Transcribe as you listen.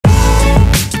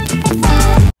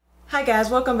Hi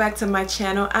guys, welcome back to my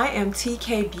channel. I am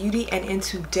TK Beauty, and in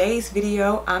today's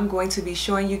video I'm going to be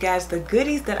showing you guys the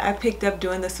goodies that I picked up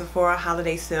during the Sephora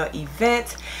holiday sale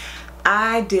event.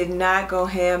 I did not go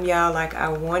ham, y'all, like I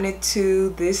wanted to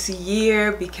this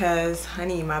year because,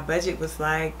 honey, my budget was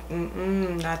like,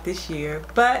 not this year.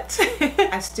 But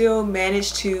I still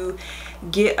managed to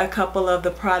get a couple of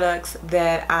the products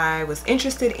that I was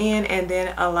interested in, and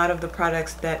then a lot of the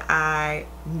products that I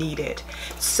needed.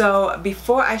 So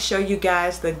before I show you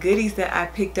guys the goodies that I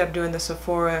picked up during the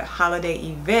Sephora holiday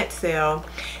event sale,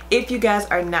 if you guys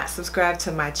are not subscribed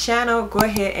to my channel, go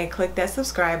ahead and click that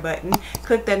subscribe button,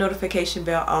 click that notification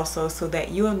bell also, so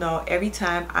that you will know every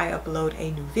time I upload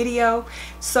a new video.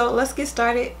 So let's get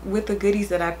started with the goodies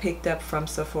that I picked up from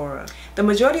Sephora. The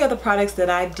majority of the products that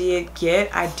I did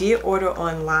get, I did order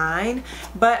online,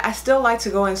 but I still like to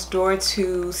go in store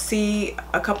to see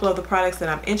a couple of the products that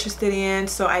I'm interested in.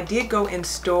 So I did go in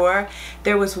store.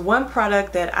 There was one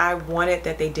product that I wanted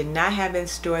that they did not have in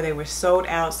store. They were sold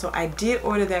out, so I did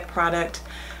order that product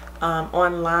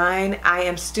online. I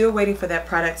am still waiting for that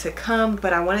product to come,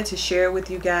 but I wanted to share it with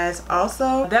you guys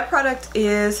also. That product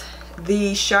is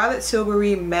the Charlotte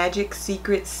Tilbury Magic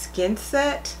Secret Skin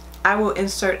Set. I will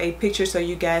insert a picture so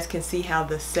you guys can see how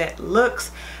the set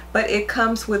looks, but it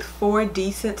comes with 4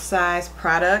 decent sized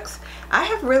products. I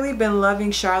have really been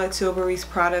loving Charlotte Tilbury's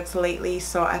products lately,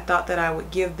 so I thought that I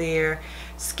would give their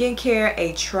skincare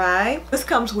a try. This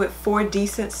comes with 4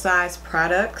 decent sized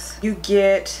products. You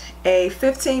get a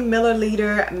 15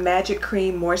 milliliter Magic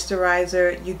Cream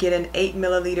Moisturizer. You get an 8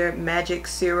 milliliter Magic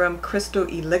Serum Crystal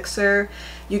Elixir.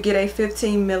 You get a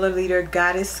 15 milliliter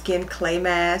Goddess Skin Clay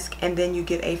Mask, and then you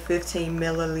get a 15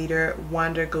 milliliter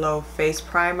Wonder Glow Face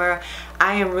Primer.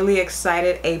 I am really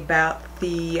excited about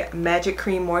the Magic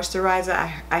Cream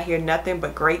Moisturizer. I hear nothing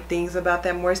but great things about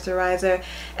that moisturizer.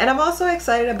 And I'm also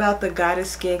excited about the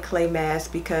Goddess Skin Clay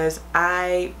Mask because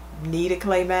I need a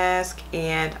clay mask,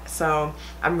 and so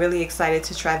I'm really excited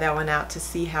to try that one out to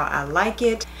see how I like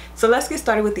it. So let's get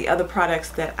started with the other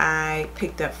products that I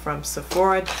picked up from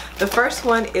Sephora. The first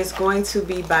one is going to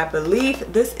be by Belief.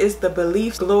 This is the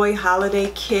Belief Glowy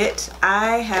Holiday Kit.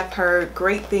 I have heard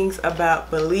great things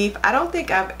about Belief. I don't think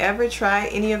I've ever tried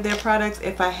any of their products.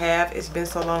 If I have, it's been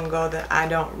so long ago that I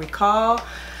don't recall,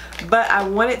 but I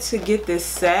wanted to get this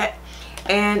set.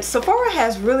 And Sephora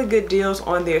has really good deals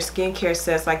on their skincare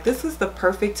sets. Like, this is the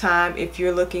perfect time if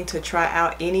you're looking to try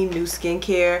out any new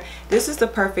skincare. This is the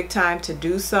perfect time to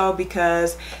do so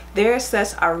because their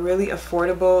sets are really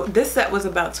affordable. This set was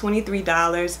about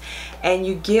 $23, and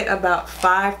you get about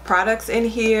 5 products in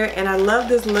here. And I love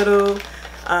this little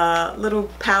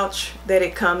pouch that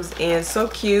it comes in. So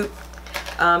cute.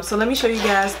 So let me show you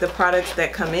guys the products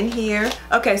that come in here.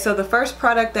 Okay, so the first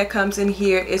product that comes in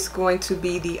here is going to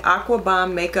be the Aqua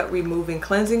Balm Makeup Removing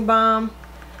Cleansing Balm.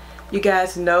 You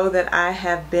guys know that I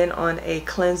have been on a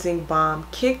cleansing balm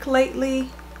kick lately,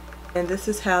 and this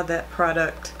is how that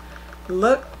product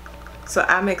looks. So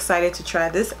I'm excited to try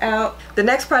this out. The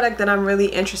next product that I'm really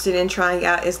interested in trying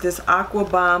out is this Aqua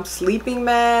Balm Sleeping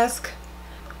Mask.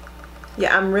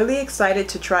 Yeah, I'm really excited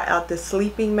to try out this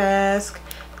sleeping mask.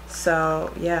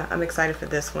 So yeah, I'm excited for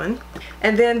this one.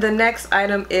 And then the next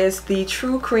item is the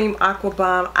True Cream Aqua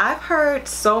Balm. I've heard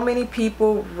so many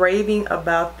people raving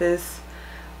about this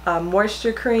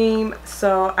moisture cream,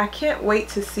 so I can't wait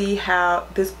to see how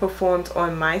this performs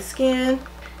on my skin.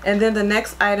 And then the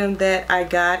next item that I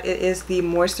got, it is the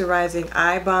Moisturizing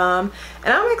Eye Balm,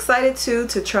 and I'm excited too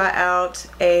to try out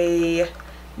a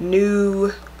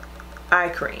new eye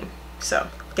cream. So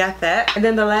got that. And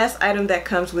then the last item that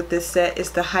comes with this set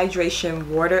is the Hydration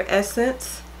Water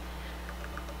Essence.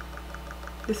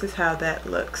 This is how that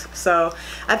looks. So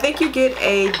I think you get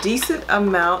a decent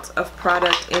amount of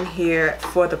product in here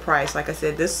for the price. Like I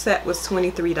said, this set was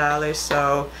 $23,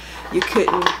 so you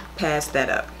couldn't pass that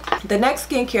up. The next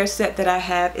skincare set that I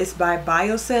have is by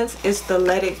Biossance. It's the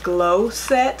Let It Glow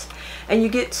set, and you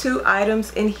get 2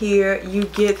 items in here. You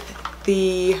get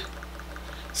the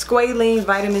Squalene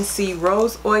Vitamin C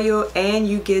Rose Oil, and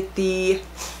you get the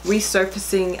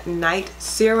Resurfacing Night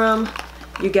Serum.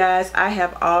 You guys, I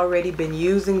have already been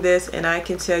using this, and I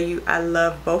can tell you I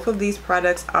love both of these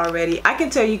products already. I can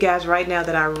tell you guys right now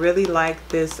that I really like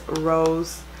this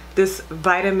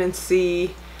Vitamin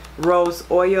C Rose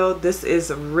Oil. This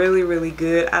is really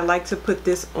good. I like to put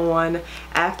this on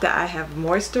after I have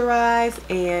moisturized,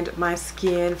 and my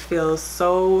skin feels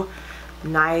so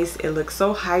nice. It looks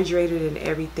so hydrated and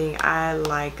everything. I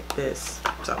like this.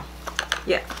 So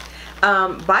yeah,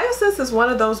 Biossance is one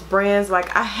of those brands,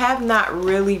 like, I have not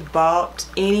really bought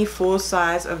any full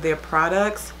size of their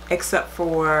products except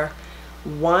for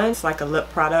once, like a lip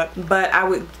product, but I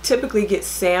would typically get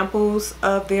samples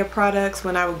of their products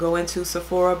when I would go into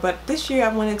Sephora. But this year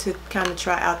I wanted to kind of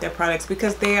try out their products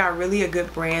because they are really a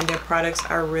good brand. Their products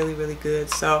are really, really good.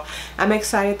 So I'm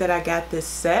excited that I got this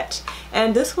set,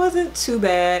 and this wasn't too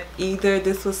bad either.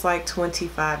 This was like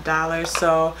 $25,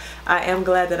 so I am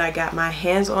glad that I got my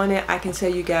hands on it. I can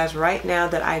tell you guys right now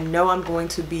that I know I'm going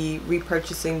to be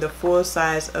repurchasing the full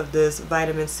size of this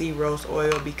vitamin C rose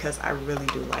oil because I really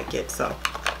do like it. So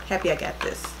happy I got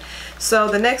this. So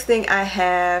the next thing I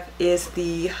have is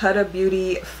the Huda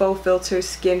Beauty Faux Filter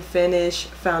Skin Finish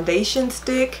Foundation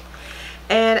Stick.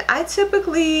 And I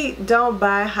typically don't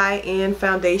buy high-end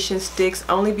foundation sticks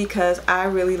only because I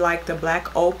really like the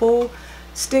Black Opal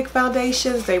stick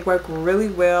foundations. They work really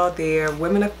well. They're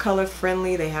women of color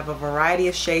friendly. They have a variety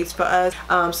of shades for us.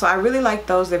 So I really like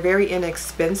those. They're very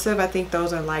inexpensive. I think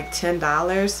those are like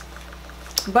 $10.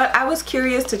 But I was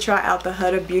curious to try out the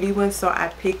Huda Beauty one, so I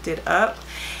picked it up.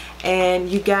 And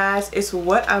you guys, it's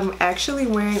what I'm actually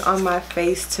wearing on my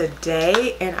face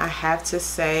today, and I have to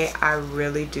say I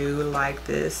really do like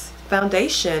this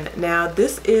foundation. Now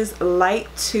this is light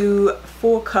to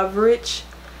full coverage,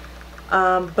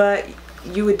 but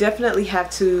you would definitely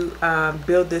have to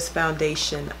build this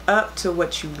foundation up to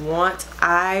what you want.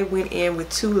 I went in with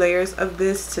 2 layers of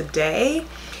this today,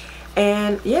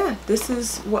 and yeah, this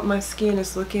is what my skin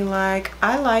is looking like.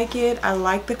 I like it. I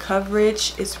like the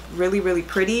coverage. It's really, really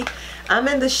pretty. I'm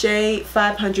in the shade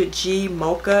 500G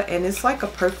Mocha, and it's like a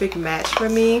perfect match for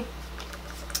me.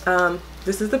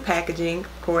 This is the packaging,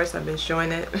 of course. I've been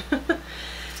showing it.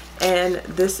 And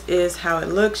this is how it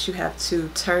looks. You have to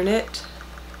turn it.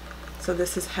 So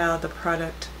this is how the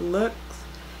product looks.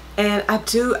 And I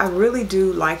really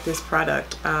do like this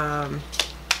product.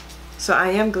 So I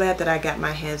am glad that I got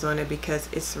my hands on it because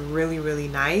it's really, really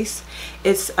nice.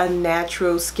 It's a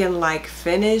natural skin-like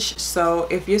finish. So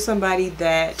if you're somebody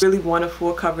that really want a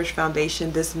full coverage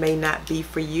foundation, this may not be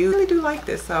for you. I really do like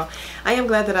this, so I am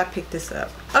glad that I picked this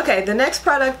up. Okay, the next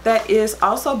product that is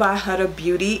also by Huda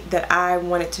Beauty that I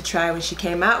wanted to try when she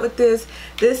came out with this.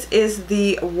 This is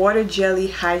the Water Jelly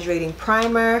Hydrating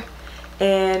Primer,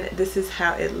 and this is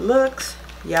how it looks.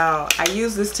 Y'all, I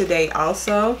used this today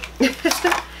also.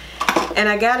 And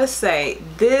I gotta say,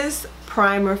 this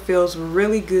primer feels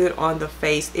really good on the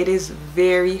face. It is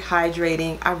very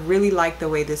hydrating. I really like the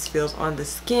way this feels on the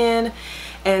skin.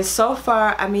 And so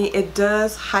far, I mean, it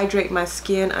does hydrate my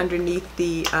skin underneath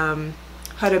the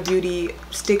Huda Beauty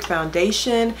stick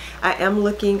foundation. I am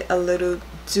looking a little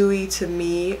dewy to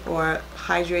me, or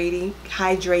hydrated.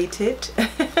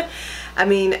 I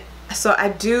mean, so I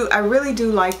really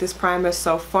do like this primer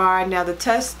so far. Now the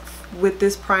test with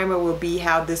this primer will be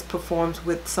how this performs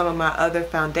with some of my other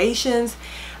foundations,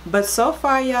 but so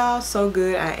far, y'all, so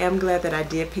good. I am glad that I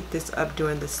did pick this up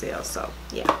during the sale. So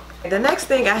yeah, the next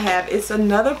thing I have is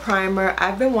another primer.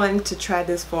 I've been wanting to try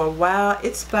this for a while.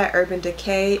 It's by Urban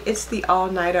Decay. It's the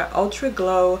All Nighter Ultra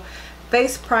Glow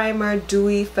Face Primer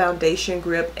Dewy Foundation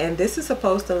Grip, and this is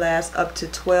supposed to last up to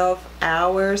 12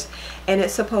 hours, and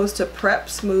it's supposed to prep,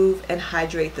 smooth, and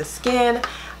hydrate the skin.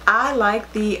 I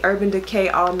like the Urban Decay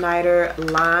All Nighter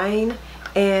line,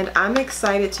 and I'm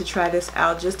excited to try this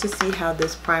out just to see how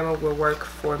this primer will work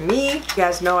for me. You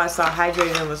guys know I saw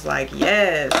hydrating and was like,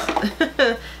 yes,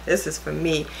 this is for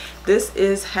me. This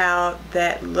is how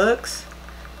that looks.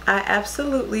 I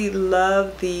absolutely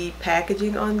love the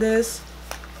packaging on this,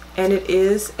 and it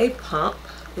is a pump,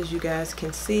 as you guys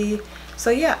can see. So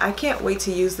yeah, I can't wait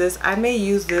to use this. I may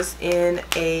use this in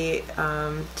a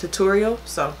tutorial,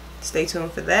 so stay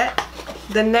tuned for that.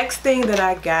 The next thing that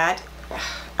I got,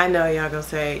 I know y'all gonna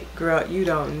say, girl, you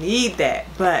don't need that,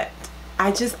 but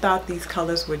I just thought these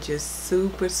colors were just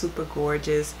super, super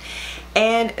gorgeous,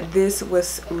 and this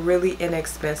was really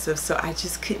inexpensive, so I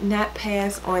just could not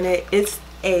pass on it. It's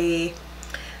the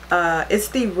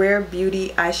Rare Beauty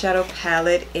eyeshadow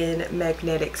palette in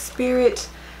Magnetic Spirit.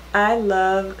 I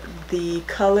love the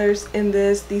colors in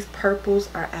this. These purples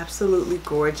are absolutely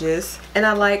gorgeous, and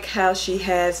I like how she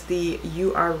has the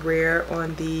 "You Are Rare"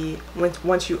 on the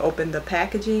once you open the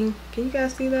packaging. Can you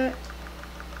guys see that?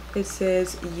 It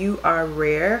says "You Are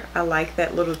Rare." I like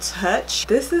that little touch.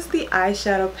 This is the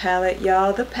eyeshadow palette,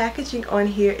 y'all. The packaging on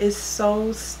here is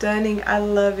so stunning. I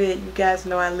love it. You guys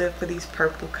know I live for these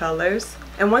purple colors.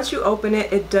 And once you open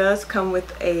it, it does come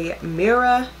with a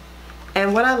mirror.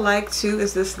 And what I like too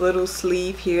is this little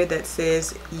sleeve here that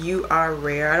says "You Are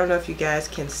Rare." I don't know if you guys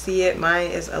can see it.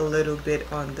 Mine is a little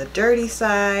bit on the dirty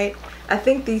side. I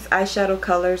think these eyeshadow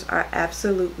colors are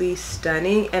absolutely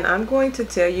stunning, and I'm going to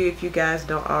tell you, if you guys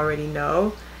don't already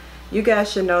know, you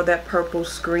guys should know that purple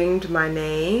screamed my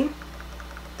name.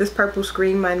 This purple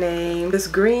screamed my name, this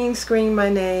green screamed my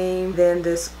name, then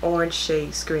this orange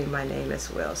shade screamed my name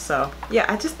as well. So yeah,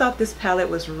 I just thought this palette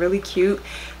was really cute.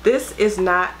 This is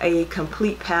not a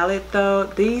complete palette though.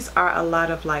 These are a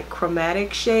lot of like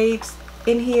chromatic shades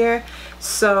in here.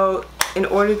 So in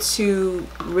order to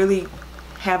really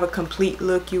have a complete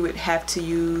look, you would have to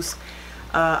use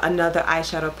another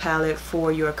eyeshadow palette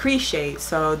for your crease shade.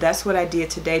 So that's what I did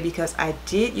today, because I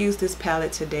did use this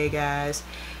palette today, guys,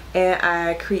 and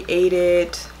I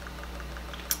created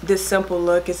this simple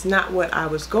look. It's not what I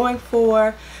was going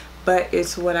for, but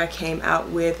it's what I came out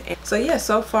with. And so yeah,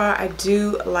 so far I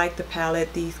do like the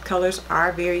palette. These colors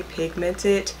are very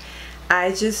pigmented.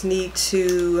 I just need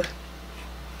to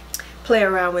play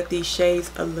around with these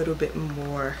shades a little bit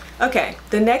more. Okay,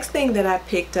 the next thing that I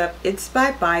picked up, it's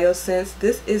by Biossance.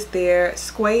 This is their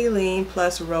Squalene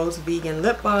Plus Rose Vegan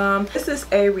Lip Balm. This is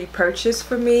a repurchase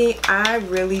for me. I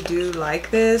really do like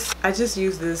this. I just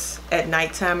use this at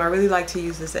nighttime. I really like to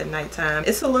use this at nighttime.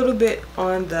 It's a little bit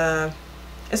on the,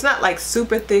 it's not like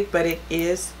super thick, but it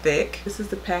is thick. This is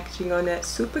the packaging on that.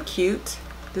 Super cute.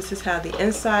 This is how the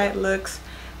inside looks.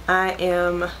 I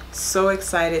am so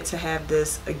excited to have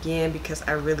this again because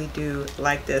I really do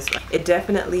like this. It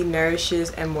definitely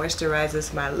nourishes and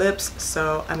moisturizes my lips,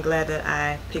 so I'm glad that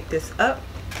I picked this up.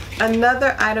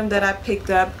 Another item that I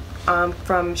picked up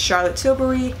from Charlotte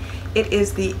Tilbury, it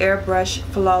is the Airbrush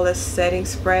Flawless Setting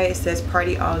Spray. It says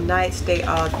party all night, stay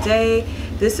all day.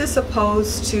 This is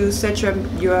supposed to set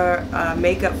your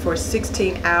makeup for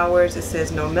 16 hours. It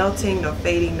says no melting, no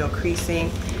fading, no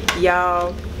creasing.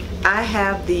 Y'all, I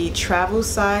have the travel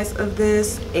size of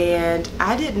this, and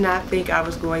I did not think I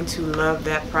was going to love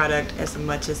that product as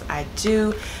much as I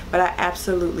do, but I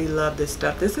absolutely love this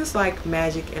stuff. This is like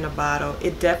magic in a bottle.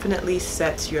 It definitely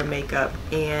sets your makeup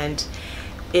and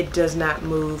it does not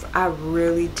move. I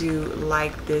really do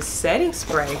like this setting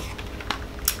spray,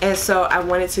 and so I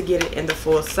wanted to get it in the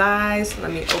full size. Let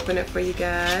me open it for you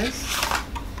guys.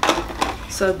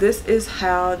 So this is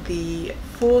how the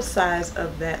full size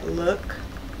of that look.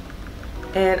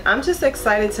 And I'm just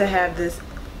excited to have this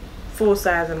full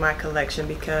size in my collection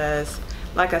because,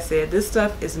 like I said, this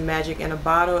stuff is magic in a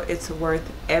bottle. It's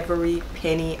worth every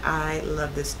penny. I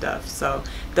love this stuff. So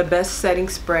the best setting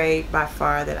spray by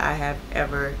far that I have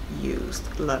ever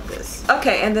used. Love this.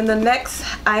 Okay, and then the next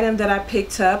item that I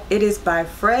picked up, it is by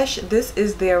Fresh. This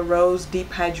is their Rose Deep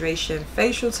Hydration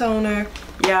Facial Toner.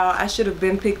 Y'all, I should have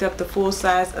been picked up the full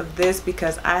size of this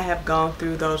because I have gone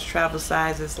through those travel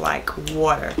sizes like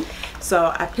water.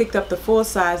 So I picked up the full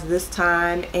size this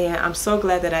time, and I'm so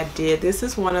glad that I did. This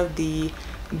is one of the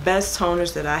best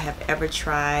toners that I have ever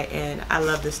tried, and I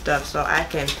love this stuff, so I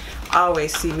can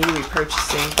always see me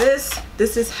repurchasing this.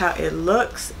 This is how it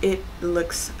looks. It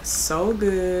looks so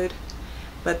good,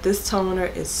 but this toner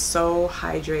is so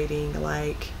hydrating,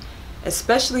 like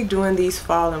especially during these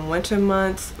fall and winter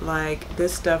months. Like,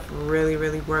 this stuff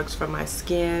really works for my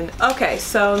skin. Okay,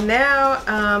 so now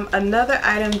another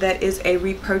item that is a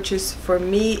repurchase for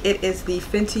me, it is the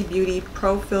Fenty Beauty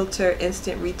Pro Filter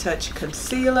Instant Retouch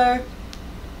Concealer,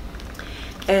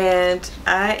 and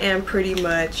I am pretty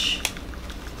much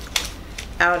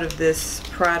out of this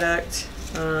product.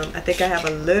 I think I have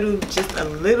just a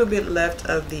little bit left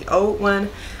of the old one,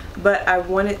 but I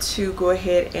wanted to go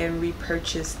ahead and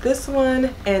repurchase this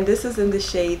one, and this is in the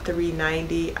shade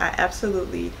 390. I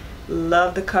absolutely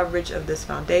love the coverage of this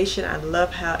foundation. I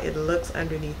love how it looks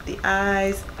underneath the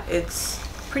eyes. It's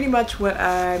pretty much what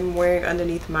I'm wearing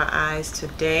underneath my eyes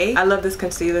today. I love this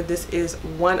concealer. This is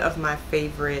one of my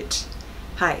favorite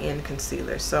high-end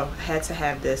concealers, so I had to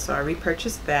have this, so I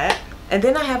repurchased that. And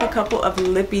then I have a couple of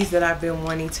lippies that I've been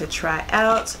wanting to try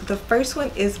out. The first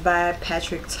one is by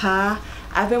Patrica.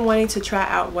 I've been wanting to try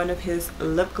out one of his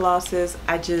lip glosses.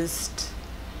 I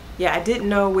didn't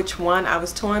know which one. I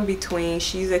was torn between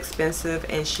She's Expensive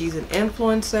and She's an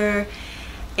Influencer,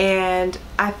 and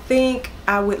I think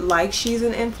I would like She's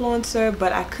an Influencer,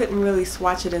 but I couldn't really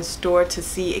swatch it in store to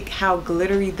see how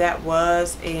glittery that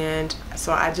was, and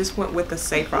so I just went with the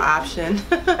safer option.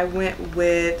 I went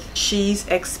with She's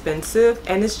Expensive,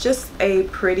 and it's just a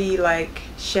pretty like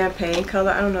champagne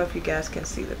color. I don't know if you guys can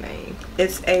see the name.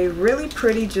 It's a really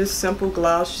pretty, just simple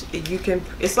gloss.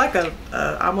 It's like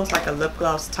almost like a lip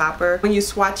gloss topper. When you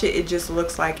swatch it, it just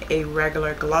looks like a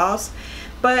regular gloss,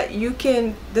 but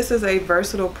this is a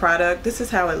versatile product. This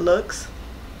is how it looks.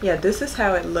 Yeah, this is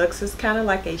how it looks. It's kind of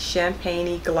like a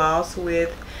champagne-y gloss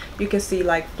with, you can see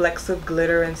like flecks of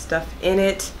glitter and stuff in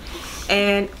it.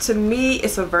 And to me,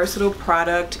 it's a versatile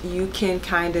product. You can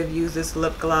kind of use this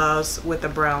lip gloss with a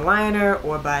brown liner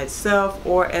or by itself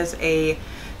or as a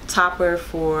topper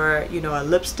for, you know, a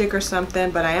lipstick or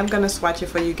something, but I am gonna swatch it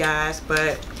for you guys.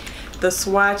 But the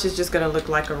swatch is just gonna look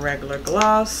like a regular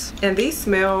gloss, and these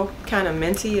smell kind of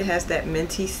minty. It has that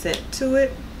minty scent to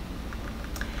it,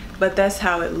 but that's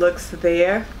how it looks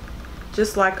there,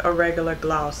 just like a regular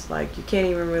gloss. Like, you can't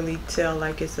even really tell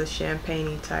like it's a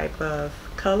champagne-y type of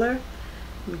color,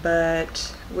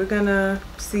 but we're gonna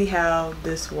see how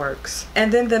this works.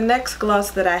 And then the next gloss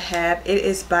that I have, it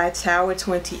is by Tower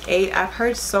 28. I've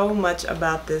heard so much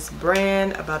about this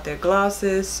brand, about their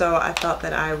glosses, so I thought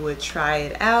that I would try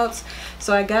it out.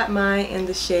 So I got mine in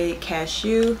the shade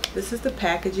Cashew. This is the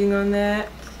packaging on that,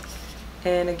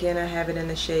 and again I have it in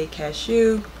the shade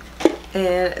Cashew,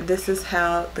 and this is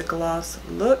how the gloss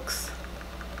looks.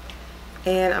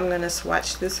 And I'm gonna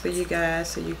swatch this for you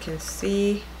guys so you can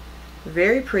see.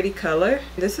 Very pretty color.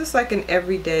 This is like an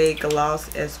everyday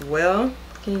gloss as well.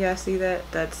 Can you guys see that?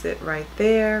 That's it right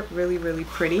there. Really, really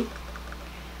pretty.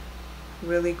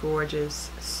 Really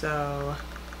gorgeous. So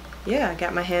yeah, I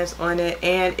got my hands on it,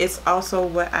 and it's also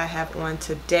what I have on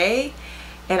today,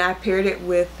 and I paired it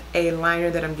with a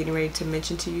liner that I'm getting ready to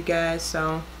mention to you guys.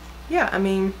 So yeah, I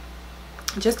mean,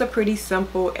 just a pretty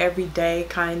simple everyday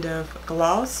kind of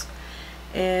gloss.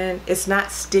 And it's not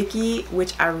sticky,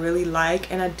 which I really like,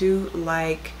 and I do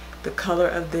like the color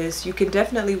of this. You can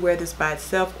definitely wear this by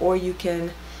itself, or you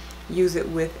can use it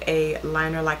with a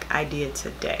liner like I did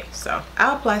today. So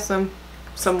I'll apply some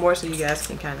more so you guys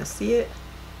can kind of see it.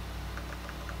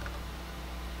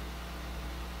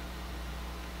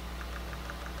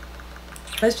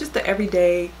 It's just the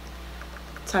everyday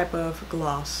type of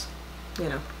gloss, you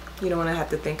know. You don't want to have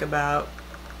to think about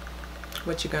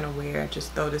what you're gonna wear.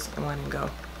 Just throw this on and go.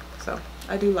 So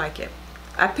I do like it.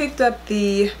 I picked up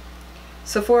the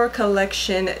Sephora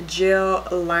Collection gel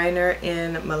liner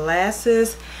in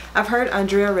Molasses. I've heard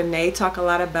Andrea Renee talk a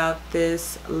lot about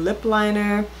this lip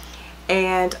liner,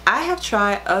 and I have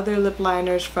tried other lip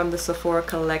liners from the Sephora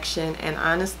Collection, and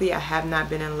honestly I have not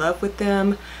been in love with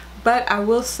them. But I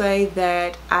will say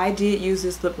that I did use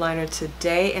this lip liner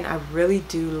today, and I really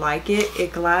do like it.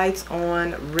 It glides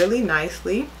on really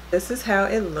nicely. This is how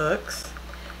it looks,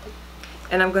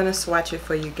 and I'm gonna swatch it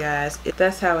for you guys.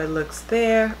 That's how it looks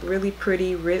there. Really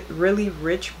pretty, really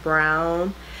rich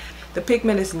brown. The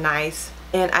pigment is nice,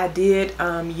 and I did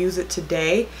use it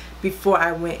today before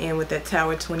I went in with that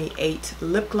Tower 28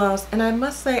 lip gloss, and I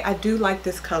must say I do like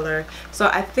this color. So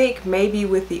I think maybe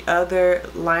with the other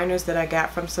liners that I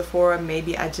got from Sephora,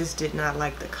 maybe I just did not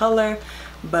like the color,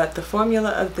 but the formula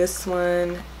of this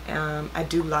one I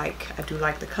do like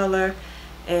the color,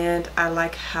 and I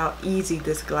like how easy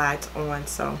this glides on.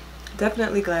 So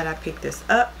definitely glad I picked this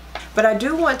up. But I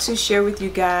do want to share with you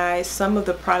guys some of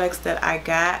the products that I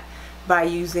got by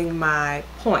using my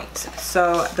points.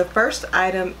 So the first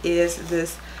item is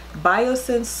this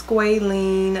Biossance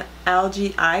Squalene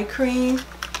Algae Eye Cream.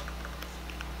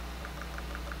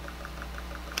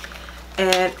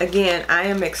 And again, I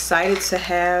am excited to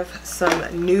have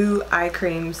some new eye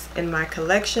creams in my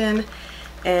collection.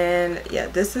 And yeah,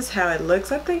 this is how it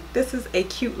looks. I think this is a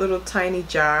cute little tiny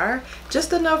jar,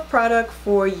 just enough product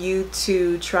for you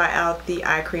to try out the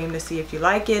eye cream to see if you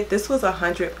like it. This was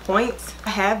 100 points. I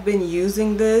have been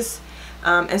using this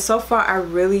and so far I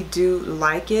really do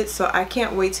like it, so I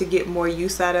can't wait to get more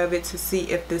use out of it to see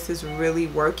if this is really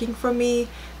working for me.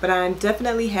 But I'm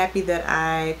definitely happy that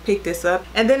I picked this up.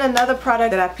 And then another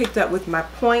product that I picked up with my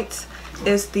points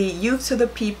is the Youth to the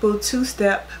People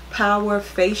 2-Step Power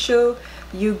Facial.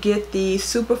 You get the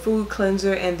superfood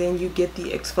cleanser, and then you get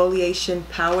the exfoliation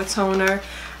power toner.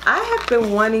 I have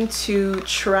been wanting to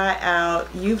try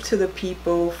out Youth to the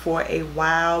People for a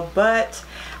while, but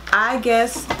I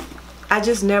guess I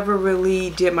just never really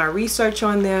did my research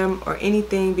on them or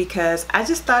anything, because I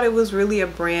just thought it was really a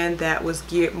brand that was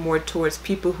geared more towards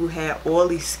people who had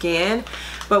oily skin.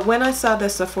 But when I saw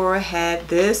that Sephora had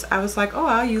this, I was like, oh,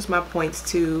 I'll use my points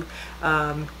to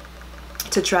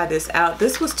try this out.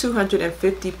 This was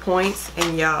 250 points,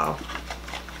 and y'all,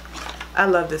 I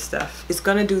love this stuff. It's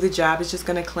gonna do the job. It's just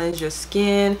gonna cleanse your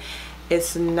skin.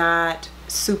 It's not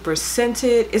super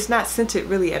scented. It's not scented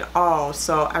really at all,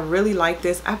 so I really like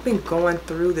this. I've been going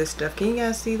through this stuff. Can you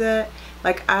guys see that?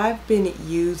 Like, I've been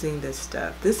using this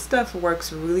stuff. This stuff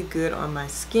works really good on my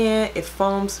skin. It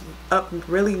foams up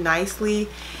really nicely,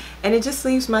 and it just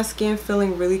leaves my skin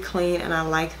feeling really clean, and I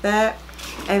like that.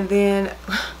 And then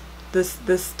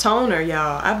this toner,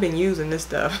 y'all, I've been using this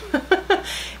stuff.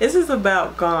 This is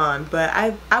about gone, but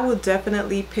I will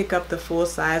definitely pick up the full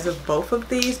size of both of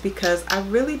these because I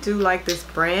really do like this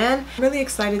brand. I'm really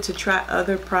excited to try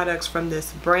other products from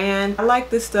this brand. I like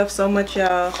this stuff so much,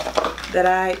 y'all, that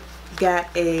I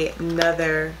got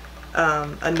another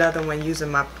another one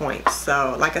using my points.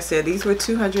 So like I said, these were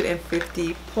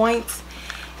 250 points,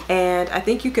 and I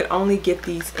think you could only get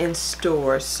these in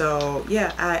stores. So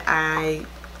yeah, I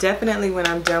definitely, when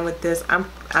I'm done with this,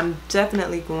 I'm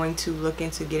definitely going to look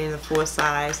into getting the full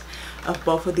size of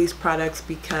both of these products,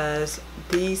 because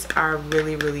these are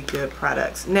really, really good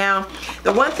products. Now,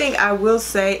 the one thing I will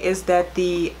say is that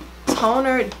the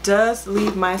toner does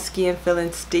leave my skin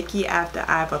feeling sticky after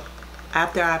I've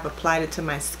applied it to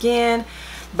my skin,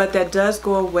 but that does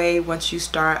go away once you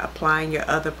start applying your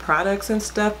other products and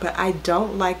stuff. But I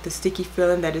don't like the sticky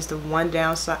feeling. That is the one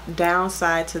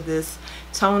downside to this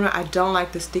toner. I don't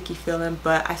like the sticky feeling,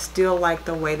 but I still like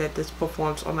the way that this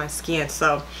performs on my skin.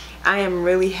 So I am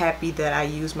really happy that I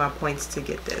used my points to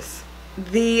get this.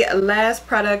 The last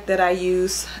product that I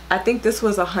use, I think this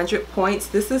was 100 points.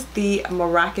 This is the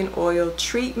Moroccan Oil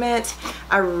Treatment.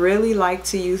 I really like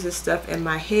to use this stuff in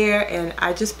my hair, and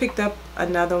I just picked up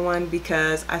another one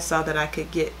because I saw that I could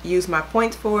use my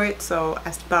points for it, so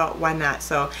I thought, why not?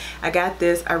 So I got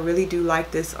this. I really do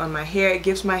like this on my hair. It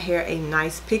gives my hair a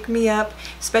nice pick-me-up,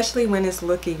 especially when it's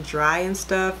looking dry and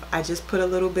stuff. I just put a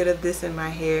little bit of this in my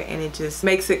hair and it just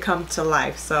makes it come to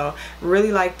life. So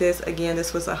really like this. Again,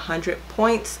 this was 100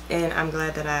 points, and I'm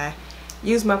glad that I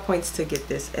use my points to get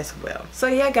this as well. So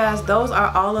yeah guys, those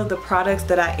are all of the products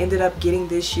that I ended up getting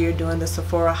this year during the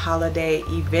Sephora holiday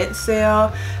event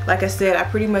sale. Like I said, I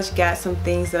pretty much got some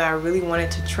things that I really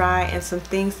wanted to try and some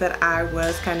things that I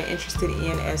was kind of interested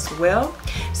in as well.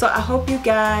 So I hope you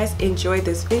guys enjoyed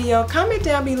this video. Comment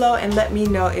down below and let me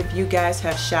know if you guys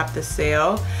have shopped the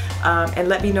sale, and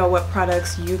let me know what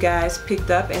products you guys picked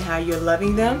up and how you're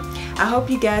loving them. I hope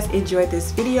you guys enjoyed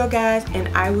this video guys, and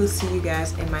I will see you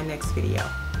guys in my next video.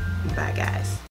 Bye guys.